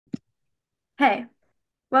Hey,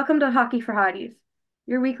 welcome to Hockey for Hotties,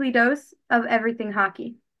 your weekly dose of everything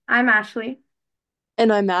hockey. I'm Ashley.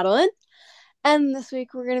 And I'm Madeline. And this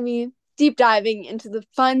week we're going to be deep diving into the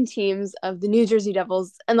fun teams of the New Jersey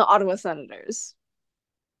Devils and the Ottawa Senators.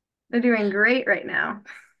 They're doing great right now.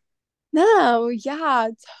 No, yeah,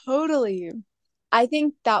 totally. I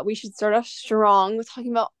think that we should start off strong with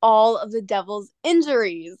talking about all of the Devils'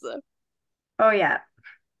 injuries. Oh, yeah.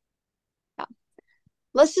 Yeah.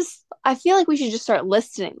 I feel like we should just start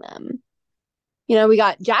listing them. We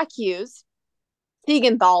got Jack Hughes,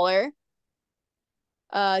 Siegenthaler,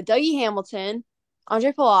 Dougie Hamilton,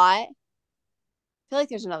 Andre Palat. I feel like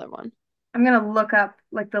there's another one. I'm gonna look up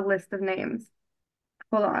like the list of names.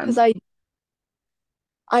 Hold Because on.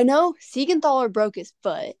 I know Siegenthaler broke his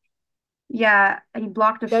foot. Yeah, he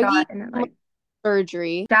blocked a Dougie shot and it like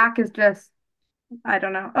surgery. Dak is just, I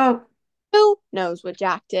don't know. Oh, Who knows what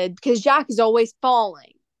Jack did? Because Jack is always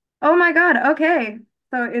falling. oh my God. Okay.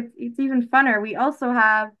 So it's even funner. We also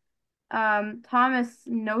have Thomas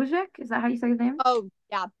Nozick. Is that how you say his name? Oh,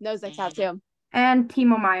 yeah, knows that tattoo. And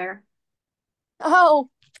Timo Meyer. Oh,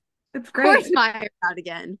 It's of course great. Meyer's out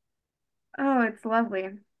again. Oh, it's lovely.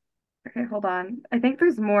 Okay, hold on. I think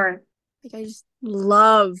there's more. Like, I just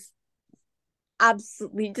love,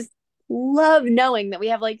 absolutely just love knowing that we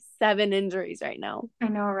have like 7 injuries right now. I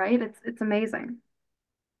know, right? It's amazing.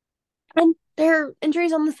 And there are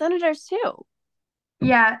injuries on the Senators too.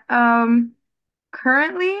 Yeah,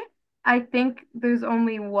 currently I think there's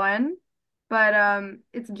only one, but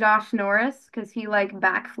it's Josh Norris because he like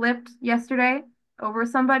backflipped yesterday over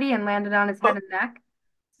somebody and landed on his head and neck.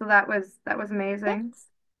 So that was amazing. That's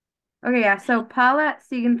Okay, yeah. So Palat,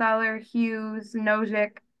 Siegenthaler, Hughes,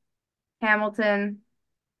 Nozick, Hamilton.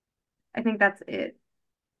 I think that's it.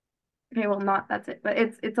 Okay, well not that's it, but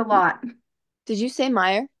it's a lot. Did you say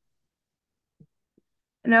Meyer?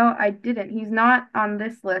 No, I didn't. He's not on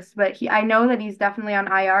this list, but he I know that he's definitely on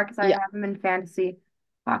IR because I Yeah. have him in fantasy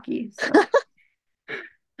hockey. So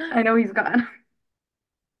I know he's gone.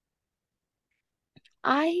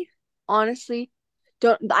 I honestly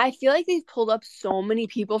don't. I feel like they've pulled up so many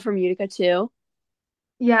people from Utica too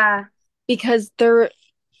Yeah, because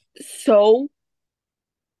so,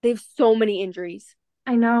 they have so many injuries.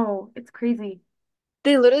 I know. It's crazy.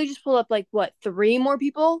 They literally just pulled up like what, 3 more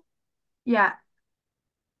people? Yeah.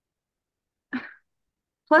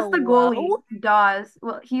 Plus the goalie, Hello? Dawes.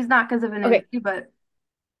 Well, he's not because of an Okay, injury, but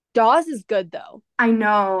Dawes is good though. I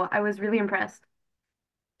know. I was really impressed.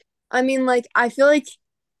 I mean, like, I feel like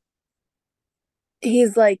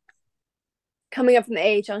he's like coming up from the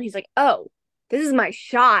AHL and he's like, oh, this is my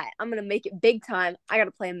shot. I'm gonna make it big time. I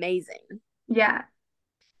gotta play amazing. Yeah.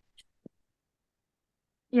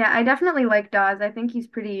 Yeah, I definitely like Dawes. I think he's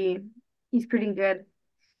pretty good.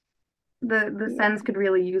 The Yeah. Sens could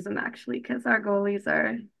really use him actually because our goalies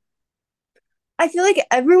are I feel like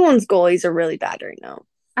everyone's goalies are really bad right now.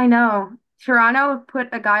 I know. Toronto put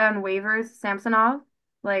a guy on waivers, Samsonov,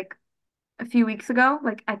 like a few weeks ago,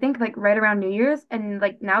 like I think like right around New Year's, and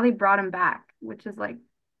like now they brought him back, which is like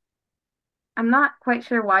I'm not quite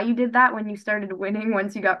sure why you did that when you started winning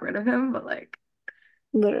once you got rid of him, but like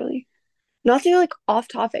Literally. Not to go like off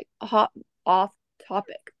topic.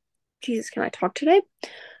 Jesus, can I talk today?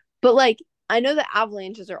 But like, I know the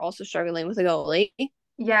Avalanches are also struggling with a goalie.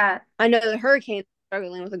 yeah, I know the Hurricanes are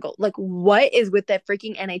struggling with a goal. Like, what is with that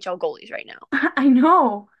freaking NHL goalies right now? I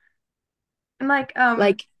know. And like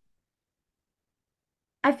Like,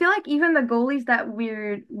 I feel like even the goalies that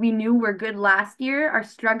we knew were good last year are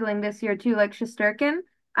struggling this year too, like Shesterkin.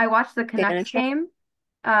 I watched the Canucks Vanacek,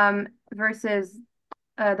 game versus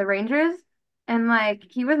the Rangers and like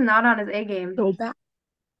he was not on his A game. so bad.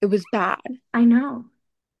 It was bad. I know.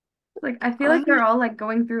 Like I feel like I they're all like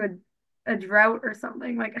going through a drought or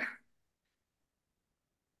something. Like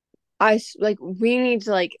I like we need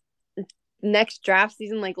to like next draft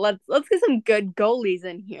season, like let's get some good goalies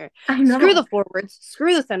in here. I Screw know. the forwards,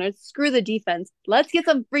 screw the centers, screw the defense. Let's get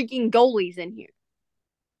some freaking goalies in here.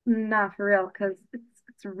 Nah, for real, because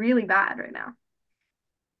it's really bad right now.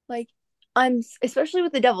 Like, I'm especially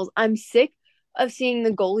with the Devils, I'm sick of seeing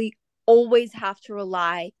the goalie always have to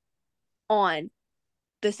rely on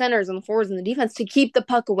the centers and the forwards and the defense to keep the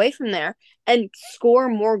puck away from there and score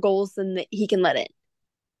more goals than he can let in.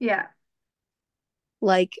 Yeah.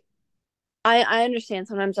 Like, I understand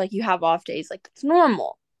sometimes like you have off days, like that's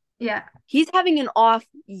normal. Yeah. He's having an off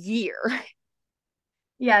year.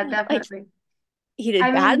 Yeah, Like, definitely. he did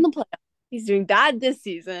I bad in mean, the playoffs. He's doing bad this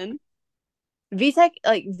season. VTech,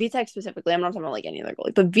 like VTech specifically, I'm not talking about like any other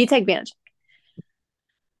goalie, but VTech Vanacek,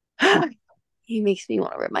 he makes me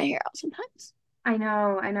want to rip my hair out sometimes. I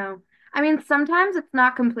know, I know. I mean, sometimes it's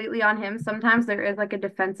not completely on him. Sometimes there is like a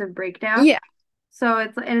defensive breakdown. Yeah. So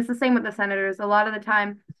it's the same with the Senators. A lot of the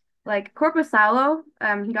time, like Corpusalo,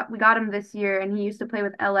 we got him this year, and he used to play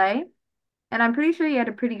with LA, and I'm pretty sure he had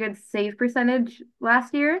a pretty good save percentage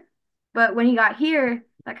last year. But when he got here,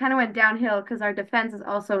 that kind of went downhill because our defense is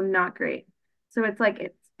also not great. So it's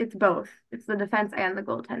like it's both. It's the defense and the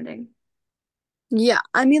goaltending. Yeah.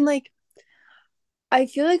 I mean, like, I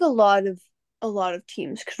feel like a lot of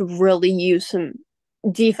teams could really use some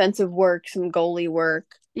defensive work, some goalie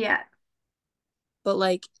work, Yeah, but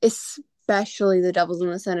like especially the Devils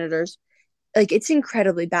and the Senators, like it's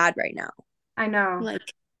incredibly bad right now. I know.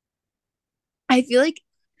 Like I feel like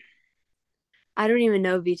I don't even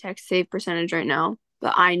know VTech's save percentage right now,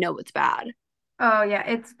 but I know it's bad. Oh yeah,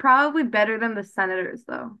 it's probably better than the Senators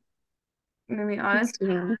though. I'm gonna be honest.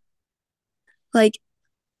 Yeah. Like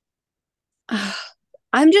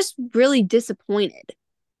I'm just really disappointed.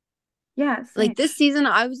 Yeah, Like same. this season,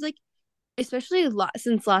 I was like, especially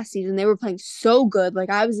since last season, they were playing so good. Like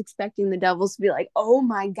I was expecting the Devils to be like, "Oh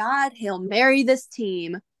my God, Hail Mary this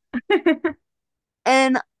team,"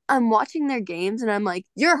 and I'm watching their games, and I'm like,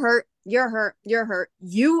 "You're hurt, you're hurt, you're hurt.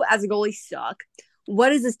 You as a goalie suck.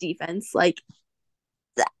 What is this defense like?"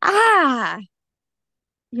 Ah,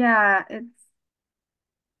 Yeah,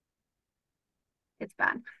 it's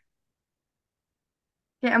bad.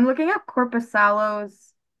 Yeah, I'm looking up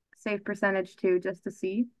Corpusalo's save percentage too, just to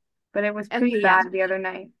see. But it was pretty okay, yeah. bad the other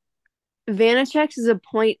night. Vanacek's is a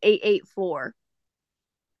 .884.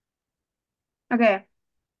 Okay.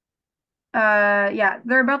 Yeah,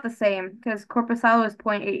 they're about the same because Corpusalo is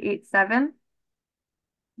 0.887,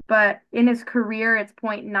 but in his career it's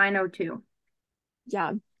 0.902.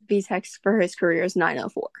 Yeah, VTech's for his career is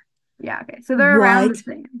 904. Yeah, okay. So they're around the What?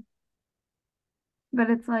 same. But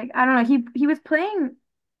it's like, I don't know, he was playing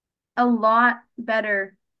a lot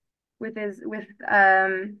better with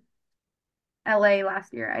LA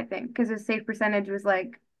last year, I think, because his save percentage was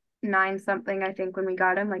like nine something, I think, when we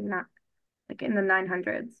got him, like not like in the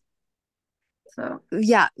 900s. So,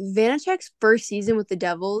 Yeah, Vanacek's first season with the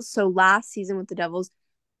Devils, so last season with the Devils,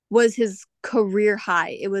 was his career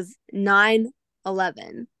high. It was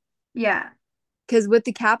 911. yeah, Because with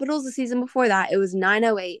the Capitals the season before that, it was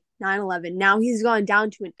 908, 911. Now he's gone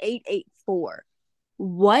down to an 884.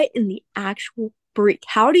 What in the actual freak?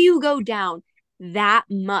 How do you go down that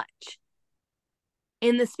much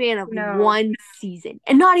in the span of no, one season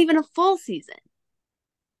and not even a full season?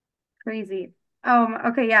 crazy.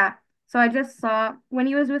 Okay, yeah. So I just saw when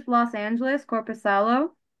he was with Los Angeles,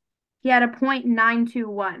 Corpusalo, he had a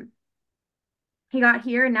 0.921. He got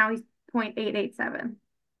here and now he's 0.887.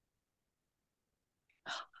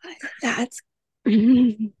 That's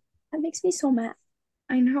that makes me so mad.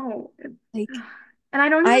 I know. Like And I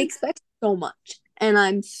don't I even, expect so much and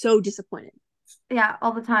I'm so disappointed. yeah,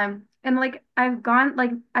 all the time. And like I've gone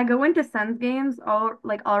like I go into Suns games all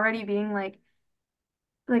like already being like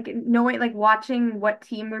knowing like watching what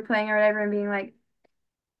team they're playing or whatever and being like,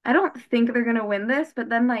 I don't think they're gonna win this, but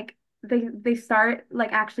then like they start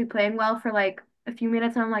like actually playing well for like a few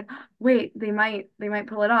minutes and I'm like, wait, they might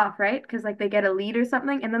pull it off, right? Because like they get a lead or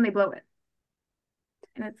something and then they blow it.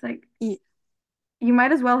 And it's like Yeah. you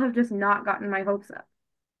might as well have just not gotten my hopes up.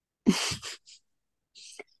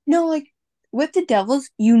 No, like with the Devils,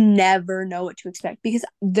 you never know what to expect because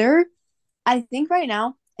they're, I think right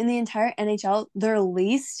now in the entire NHL, they're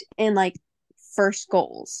least in like first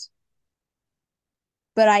goals.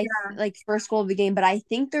 But Yeah. like first goal of the game, but I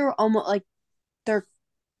think they're almost like they're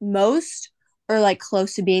most or like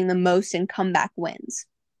close to being the most in comeback wins.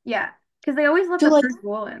 Yeah. Because they always let So the like first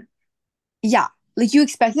goal in. yeah, like you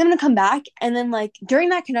expect them to come back and then like during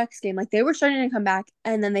that Canucks game, like they were starting to come back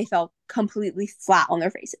and then they fell completely flat on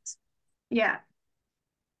their faces. Yeah.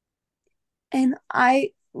 And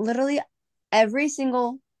I literally every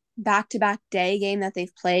single back-to-back day game that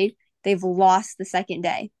they've played, they've lost the second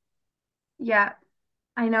day. Yeah.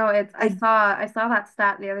 I know it's I I saw that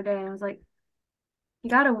stat the other day and I was like, you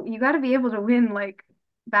gotta be able to win like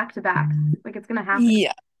back to back. Like it's gonna happen.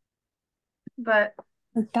 yeah, But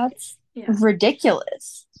like, that's yeah.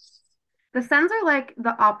 ridiculous. The Suns are like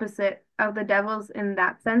the opposite of the Devils in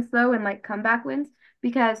that sense though, in like comeback wins.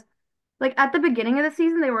 Because like at the beginning of the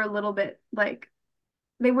season they were a little bit like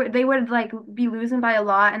they would like be losing by a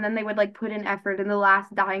lot and then they would like put in effort in the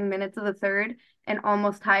last dying minutes of the third and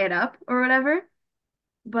almost tie it up or whatever.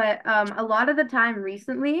 But a lot of the time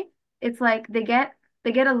recently, it's like they get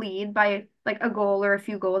a lead by like a goal or a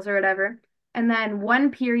few goals or whatever, and then one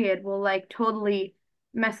period will like totally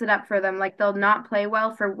mess it up for them. Like they'll not play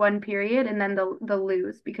well for one period and then they'll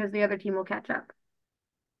lose because the other team will catch up.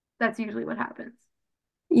 That's usually what happens.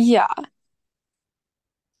 Yeah.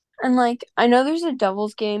 And like I know there's a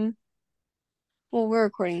Devils game. Well, we're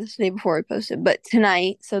recording this the day before we posted, but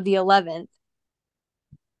tonight, so the 11th,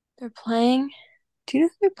 they're playing. Do you know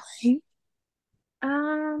who they're playing?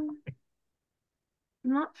 Um,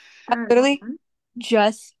 I'm not I sure. Hold literally on.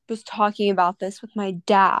 just was talking about this with my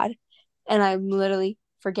dad, and I'm literally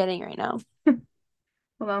forgetting right now.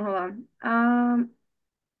 Hold on, hold on.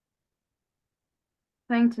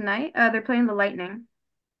 Playing tonight? They're playing the Lightning.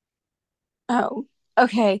 Oh,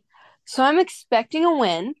 okay. So I'm expecting a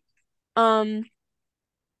win. Um,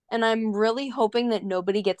 and I'm really hoping that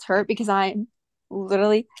nobody gets hurt because I'm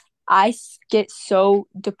literally get so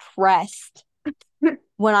depressed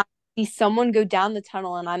when I see someone go down the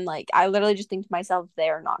tunnel and I'm like, I literally just think to myself,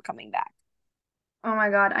 they're not coming back. Oh my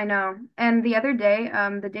God, I know. And the other day,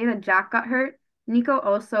 the day that Jack got hurt, Nico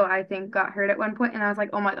also, I think, got hurt at one point, and I was like,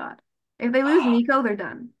 oh my God. If they lose Nico, they're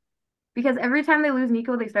done. Because every time they lose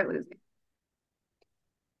Nico, they start losing.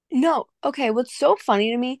 No, okay, what's so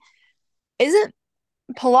funny to me isn't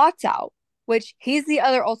Palat's out, which he's the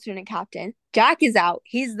other alternate captain. Jack is out.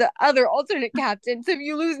 He's the other alternate captain. So if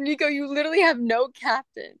you lose Nico, you literally have no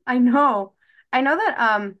captain. I know. I know that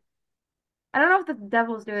I don't know if the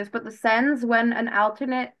Devils do this, but the Sens, when an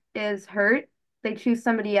alternate is hurt, they choose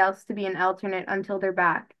somebody else to be an alternate until they're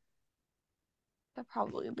back. That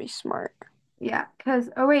probably would be smart. Yeah, because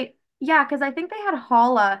oh wait, yeah, because I think they had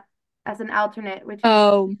Holla as an alternate, which is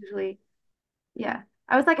Oh, usually yeah.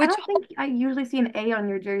 I was like, I which don't think I usually see an A on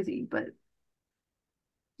your jersey, but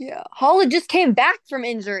yeah, Holland just came back from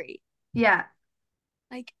injury. yeah,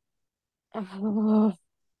 Like, ugh.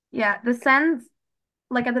 yeah. The Sens,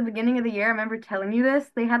 like at the beginning of the year, I remember telling you this,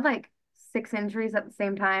 they had like six injuries at the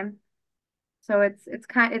same time. So it's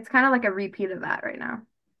kind of like a repeat of that right now.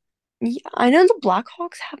 Yeah, I know the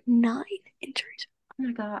Blackhawks have 9 injuries. Oh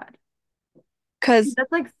my God. Cause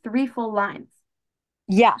That's like three full lines.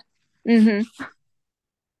 yeah, mm-hmm,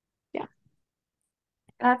 yeah,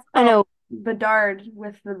 That's I oh know. Bedard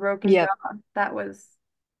with the broken Yeah, jaw.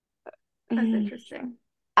 That's mm, interesting.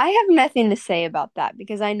 I have nothing to say about that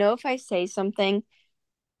because I know if I say something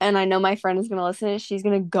and I know my friend is gonna listen to it, she's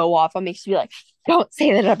gonna go off on me. She'll be like, "Don't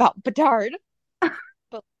say that about Bedard."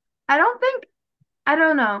 But I don't think I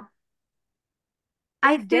don't know.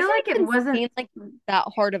 I it feel doesn't like it even wasn't seem like that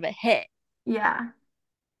hard of a hit. yeah.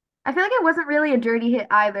 I feel like it wasn't really a dirty hit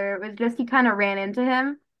either. It was just he kind of ran into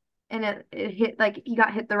him and it hit like he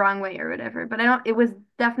got hit the wrong way or whatever. But I don't it was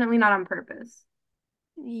definitely not on purpose.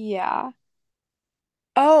 Yeah.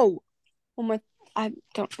 Oh, oh my, I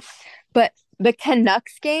don't. But the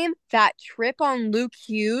Canucks game, that trip on Luke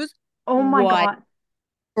Hughes, Oh my what God.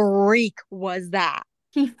 freak was that?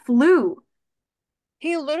 He flew.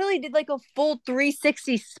 He literally did like a full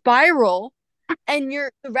 360 spiral, and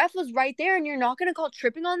the ref was right there, and you're not gonna call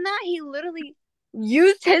tripping on that. He literally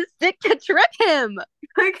used his stick to trip him.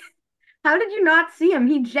 Like how did you not see him?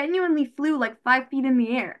 He genuinely flew like 5 feet in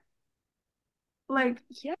the air. Like, Like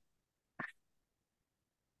yeah,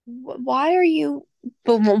 why are you?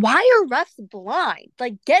 But why are refs blind?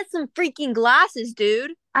 Like, get some freaking glasses,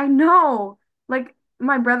 dude. I know. Like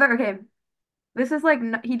my brother, okay, this is like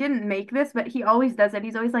he didn't make this, but he always does it.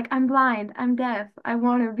 He's always like, "I'm blind, I'm deaf, I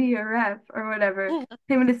want to be a ref" or whatever.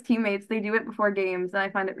 Him and his teammates, they do it before games, and I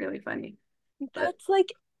find it really funny. But That's like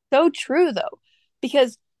so true though,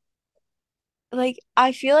 because like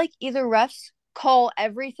I feel like either refs call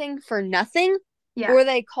everything for nothing yeah, or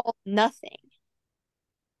they call nothing.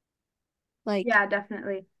 Like, yeah,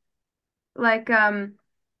 definitely. Like I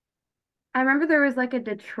remember there was like a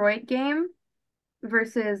Detroit game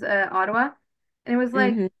versus Ottawa, and it was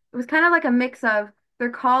like mm-hmm. it was kind of like a mix of they're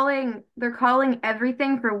calling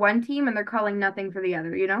everything for one team and they're calling nothing for the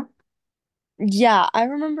other, you know? Yeah, I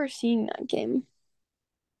remember seeing that game.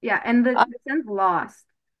 Yeah, and I, the Sens lost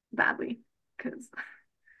badly because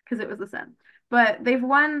it was the Sens. But they've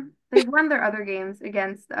won their other games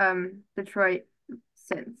against Detroit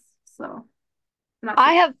since. So not too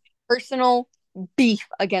I have personal beef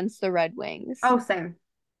against the Red Wings. Oh, same.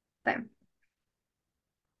 Same.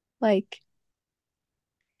 Like,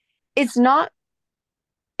 it's not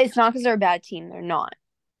because they're a bad team, they're not.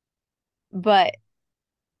 But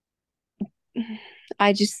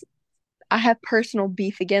I just I have personal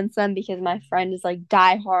beef against them because my friend is like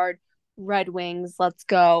die hard Red Wings, let's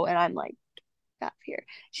go, and I'm like out here.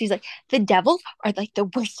 She's like, the Devils are like the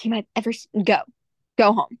worst team I've ever seen. Go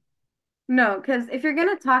home. No, because if you're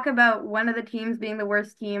gonna talk about one of the teams being the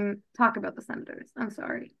worst team, talk about the Senators. I'm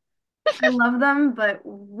sorry. I love them, but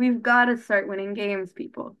we've got to start winning games,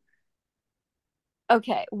 people.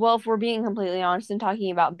 Okay, well, if we're being completely honest and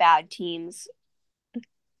talking about bad teams,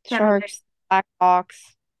 Tampa Bay. Sharks,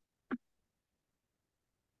 Blackhawks.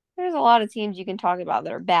 There's a lot of teams you can talk about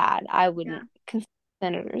that are bad. I Yeah. wouldn't consider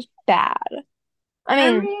Senators bad. I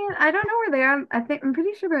I mean, mean, I don't know where they are. I'm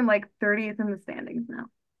pretty sure they're in like 30th in the standings now.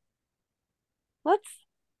 let's,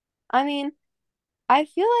 I mean, I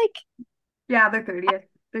feel like Yeah, they're 30th.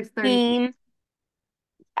 There's 30 teams. team,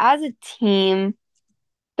 as a team,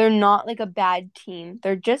 they're not like a bad team.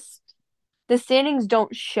 They're just, the standings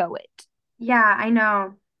don't show it. Yeah, I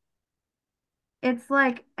know. It's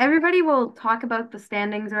like everybody will talk about the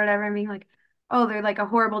standings or whatever and being like, oh, they're like a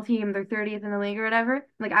horrible team. They're 30th in the league or whatever.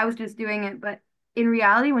 Like I was just doing it, but in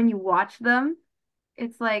reality, when you watch them,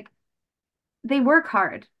 it's like they work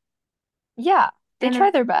hard. Yeah, they And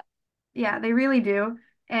try it's, their best. yeah, they really do.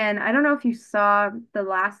 And I don't know if you saw the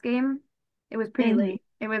last game. It was pretty Hmm. late.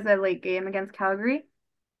 It was a late game against Calgary.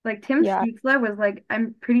 Like Tim Yeah, Stützle was like,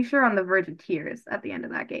 I'm pretty sure on the verge of tears at the end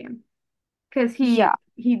of that game. Because yeah.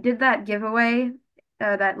 he did that giveaway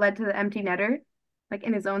that led to the empty netter, like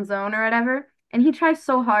in his own zone or whatever. And he tries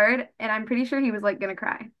so hard, and I'm pretty sure he was like gonna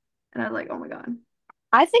cry. And I was like, oh my God.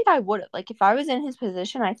 I think I would have. Like, if I was in his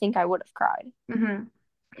position, I think I would have cried.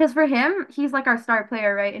 Because for him, he's like our star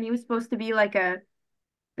player, right? And he was supposed to be like a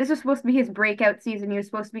this was supposed to be his breakout season. He was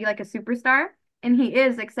supposed to be like a superstar, and he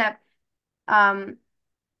is, except um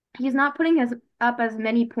he's not putting his up as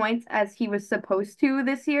many points as he was supposed to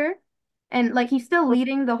this year. And like he's still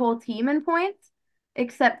leading the whole team in points,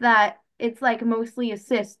 except that it's like mostly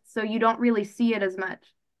assists, so you don't really see it as much.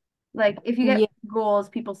 Like if you get Yeah, goals,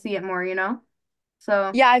 people see it more, you know?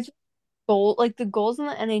 So yeah. I've like the goals in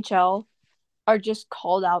the NHL are just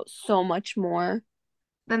called out so much more,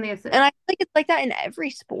 then the and assists. I think it's like that in every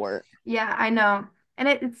sport. Yeah, I know. And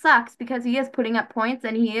it sucks because he is putting up points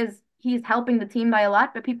and he's helping the team by a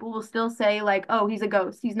lot, but people will still say like, "Oh, he's a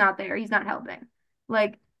ghost. He's not there. He's not helping."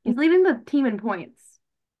 Like he's leading the team in points.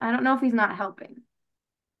 I don't know if he's not helping.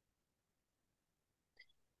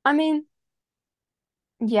 I mean,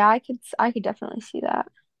 yeah, I could definitely see that.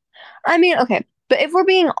 I mean, okay, but if we're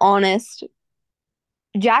being honest,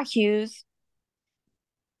 Jack Hughes,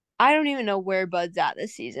 I don't even know where Bud's at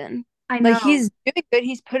this season. I Like know. he's doing good.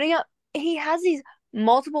 He has these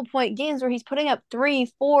multiple point games where he's putting up 3,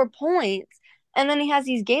 4 points, and then he has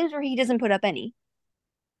these games where he doesn't put up any.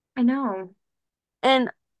 I know. And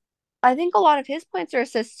I think a lot of his points are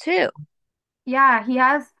assists too. Yeah,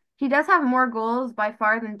 he does have more goals by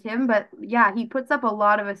far than Tim, but yeah, he puts up a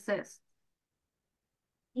lot of assists.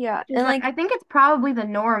 Yeah, Which is and like like I think it's probably the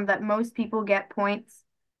norm that most people get points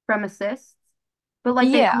from assists, but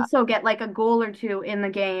like they yeah. also get like a goal or two in the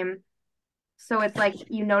game, so it's like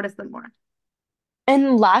you notice them more.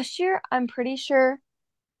 And last year, I'm pretty sure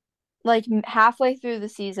like halfway through the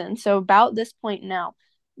season, so about this point now,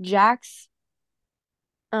 Jack's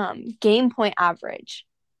game point average,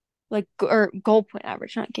 like or goal point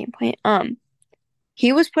average, not game point.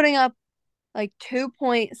 He was putting up like 2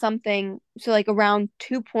 point something, so like around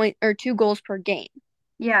 2 point or 2 goals per game.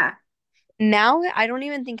 Yeah. Now I don't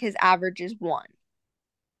even think his average is one.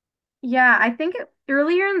 Yeah, I think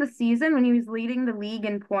earlier in the season when he was leading the league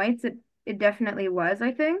in points, it definitely was,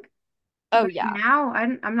 I think. Oh But yeah. now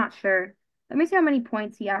I'm not sure. Let me see how many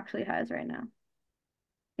points he actually has right now.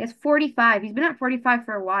 He has 45. He's been at 45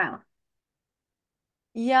 for a while.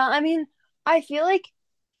 Yeah, I mean, I feel like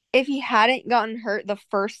if he hadn't gotten hurt the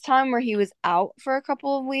first time where he was out for a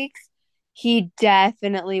couple of weeks, he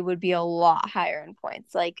definitely would be a lot higher in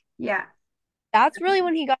points. Like Yeah, that's really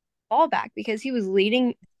when he got the ball back because he was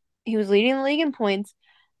leading the league in points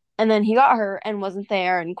and then he got hurt and wasn't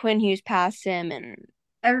there and Quinn Hughes passed him and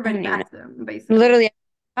I everybody don't even know. passed him basically. Literally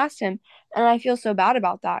passed him. And I feel so bad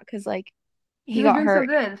about that because like He he was got doing so hurt.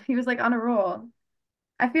 good. He was like on a roll.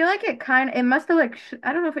 I feel like it must have like sh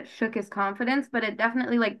I don't know if it shook his confidence, but it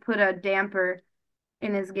definitely like put a damper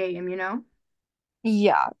in his game, you know?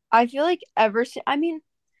 Yeah. I feel like ever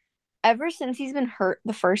since he's been hurt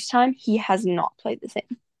the first time, he has not played the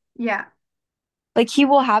same. Yeah, Like he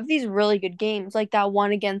will have these really good games, like that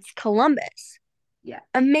one against Columbus. yeah,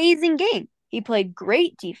 Amazing game. He played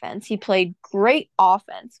great defense. He played great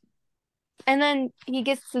offense. And then he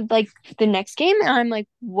gets to like the next game, and I'm like,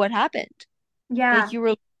 what happened? Like yeah, you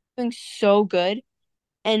were doing so good,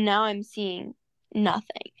 and now I'm seeing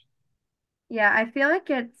nothing. yeah. I feel like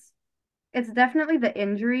it's definitely the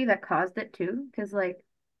injury that caused it too, because like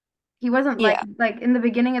he wasn't Yeah. like in the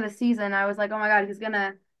beginning of the season, I was like, oh my God,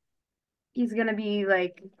 he's gonna be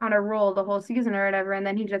like on a roll the whole season or whatever, and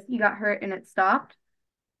then he got hurt and it stopped.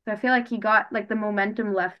 So I feel like he got like the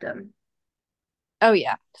momentum left him. Oh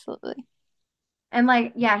yeah, absolutely. And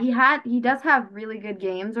like, yeah, he does have really good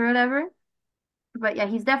games or whatever, but yeah,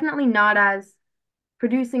 he's definitely not as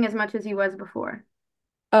producing as much as he was before.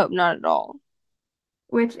 Oh, not at all.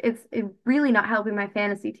 which it's really not helping my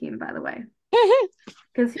fantasy team, by the way,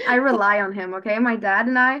 because I rely on him. Okay, my dad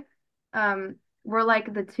and I, we're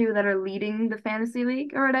like the two that are leading the fantasy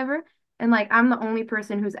league or whatever, and like I'm the only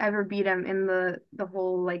person who's ever beat him in the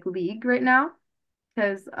whole like league right now,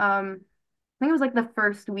 because I think it was like the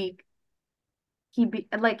first week he beat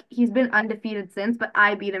like he's been undefeated since, but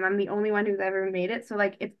I beat him. I'm the only one who's ever made it, so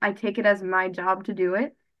like it's I take it as my job to do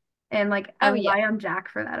it. And like I Oh yeah, rely on Jack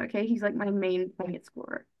for that, okay? He's like my main point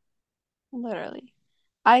scorer. literally.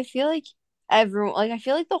 I feel like everyone, like I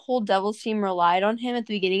feel like the whole Devils team relied on him at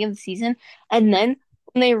the beginning of the season, and then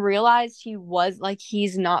when they realized he was like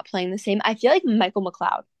he's not playing the same, I feel like Michael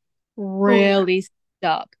McLeod Oh yeah. really stood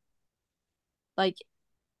up. Like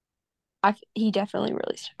he definitely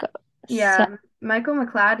really stuck up. So, Yeah, Michael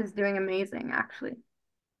McLeod is doing amazing, actually.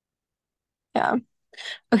 yeah.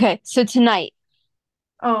 Okay, so tonight,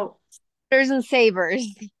 Oh, Sabres and Sabres,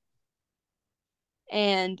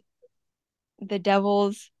 and the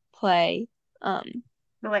Devils play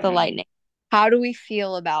the the Lightning. Lightning. How do we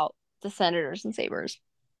feel about the Senators and Sabres?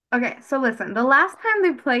 Okay, so listen, the last time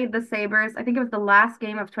they played the Sabres, I think it was the last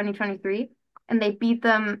game of 2023, and they beat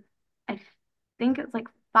them, I think it's like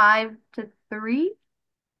 5-3.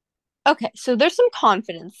 Okay, so there's some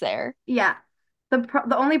confidence there. Yeah.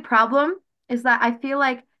 The only problem is that I feel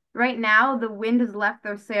like right now the wind has left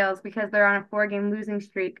their sails because they're on a 4-game losing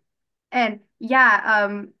streak. And yeah,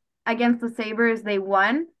 against the Sabres they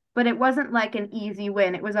won, but it wasn't like an easy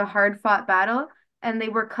win. It was a hard-fought battle, and they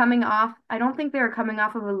were coming off, I don't think they were coming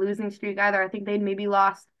off of a losing streak either. I think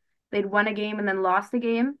they'd won a game and then lost a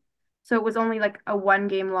game. So it was only like a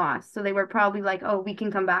 1-game loss. So they were probably like, "Oh, we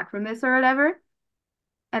can come back from this or whatever."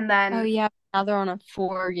 And Oh then yeah, now they're on a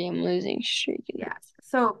 4-game losing streak. yeah.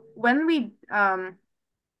 So when we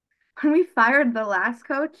fired the last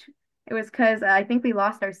coach, it was because I think we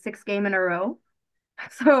lost our 6th game in a row.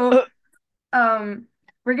 So Uh, um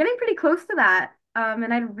we're getting pretty close to that.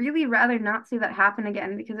 And I'd really rather not see that happen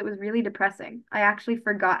again because it was really depressing. I actually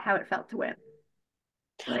forgot how it felt to win.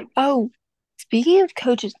 Like, oh, speaking of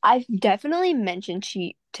coaches, I've definitely mentioned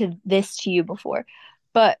this to you before,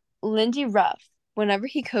 but Lindy Ruff, whenever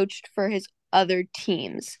he coached for his other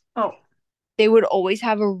teams, oh, they would always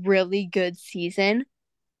have a really good season,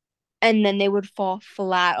 and then they would fall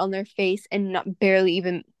flat on their face and not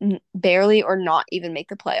barely or not even make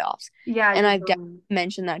the playoffs. yeah, And you're I've definitely going.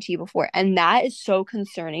 mentioned that to you before, and that is so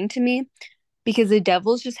concerning to me because the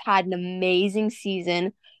Devils just had an amazing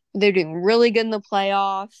season. They're doing really good in the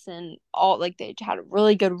playoffs and all like they had a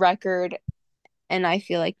really good record, and I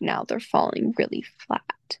feel like now they're falling really flat.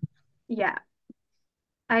 Yeah.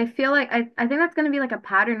 I feel like I think that's gonna be like a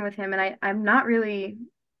pattern with him, and I'm not really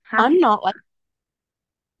I'm happy not like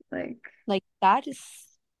like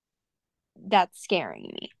that's scaring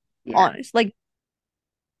me. yeah. Honest. Like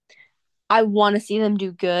I want to see them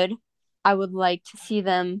do good. I would like to see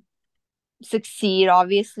them succeed.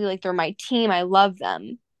 Obviously, like they're my team. I love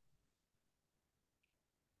them.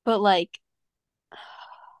 But like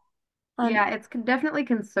I'm Yeah, it's definitely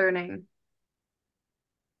concerning.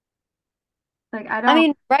 Like I I don't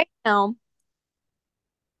mean, right now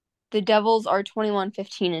the Devils are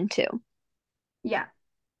 21-15-2, yeah.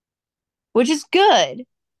 which is good.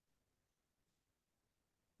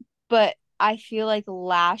 But I feel like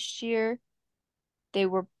last year they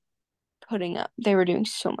were doing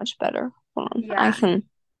so much better. Hold on. I Yeah. can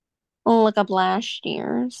look up last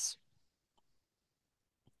year's.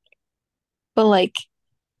 But like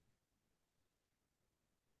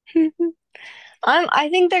I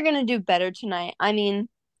think they're gonna do better tonight. I mean,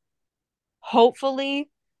 hopefully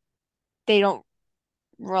they don't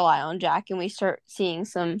rely on Jack and we start seeing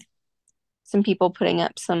some people putting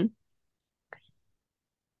up some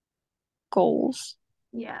goals.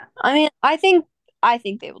 Yeah. I mean, I think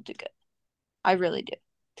they will do good. I really do.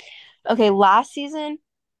 Okay, last season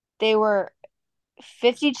they were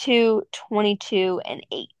 52, 22, and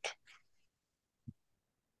 8.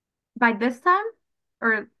 By this time?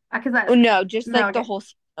 Or because Oh I no, just no, like the okay. whole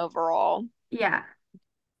season overall. Yeah.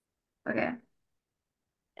 Okay.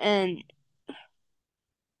 And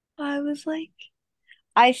I was like,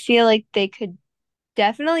 I feel like they could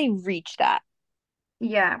definitely reach that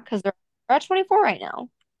Yeah. because they're at 24 right now.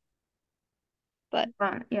 But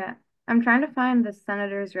Yeah. I'm trying to find the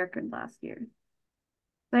Senators record last year.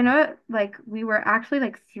 I know like we were actually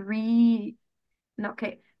like no,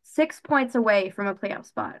 okay, 6 points away from a playoff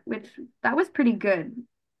spot, which that was pretty good.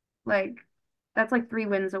 Like that's like 3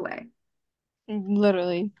 wins away.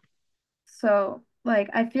 literally, So like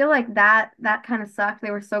I feel like that kind of sucked.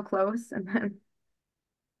 They were so close and then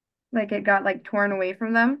like it got like torn away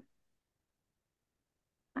from them.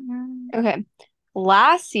 Um, okay.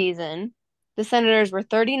 Last season, the Senators were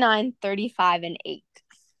 39, 35, and 8.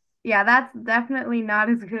 Yeah, that's definitely not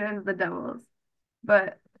as good as the Devils,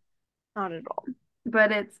 but Not at all.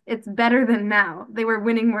 it's better than now. They were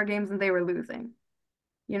winning more games than they were losing,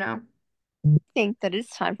 you know? I think that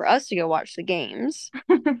it's time for us to go watch the games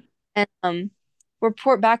and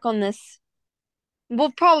report back on this.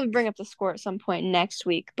 We'll probably bring up the score at some point next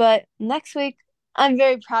week, but next week I'm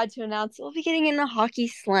very proud to announce we'll be getting into hockey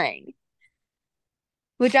slang,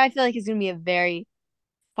 which I feel like is going to be a very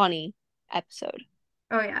funny episode.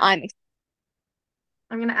 Oh yeah. I'm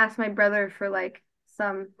I'm gonna ask my brother for like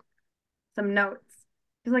some notes.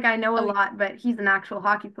 Because like I know a oh lot, but he's an actual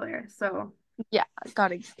hockey player, so yeah,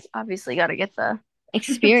 gotta obviously gotta get the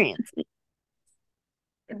experience.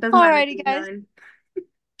 it doesn't matter if Alrighty, he's guys. nine.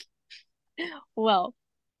 Well,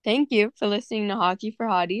 thank you for listening to Hockey for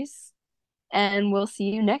Hotties, and we'll see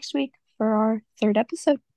you next week for our third episode.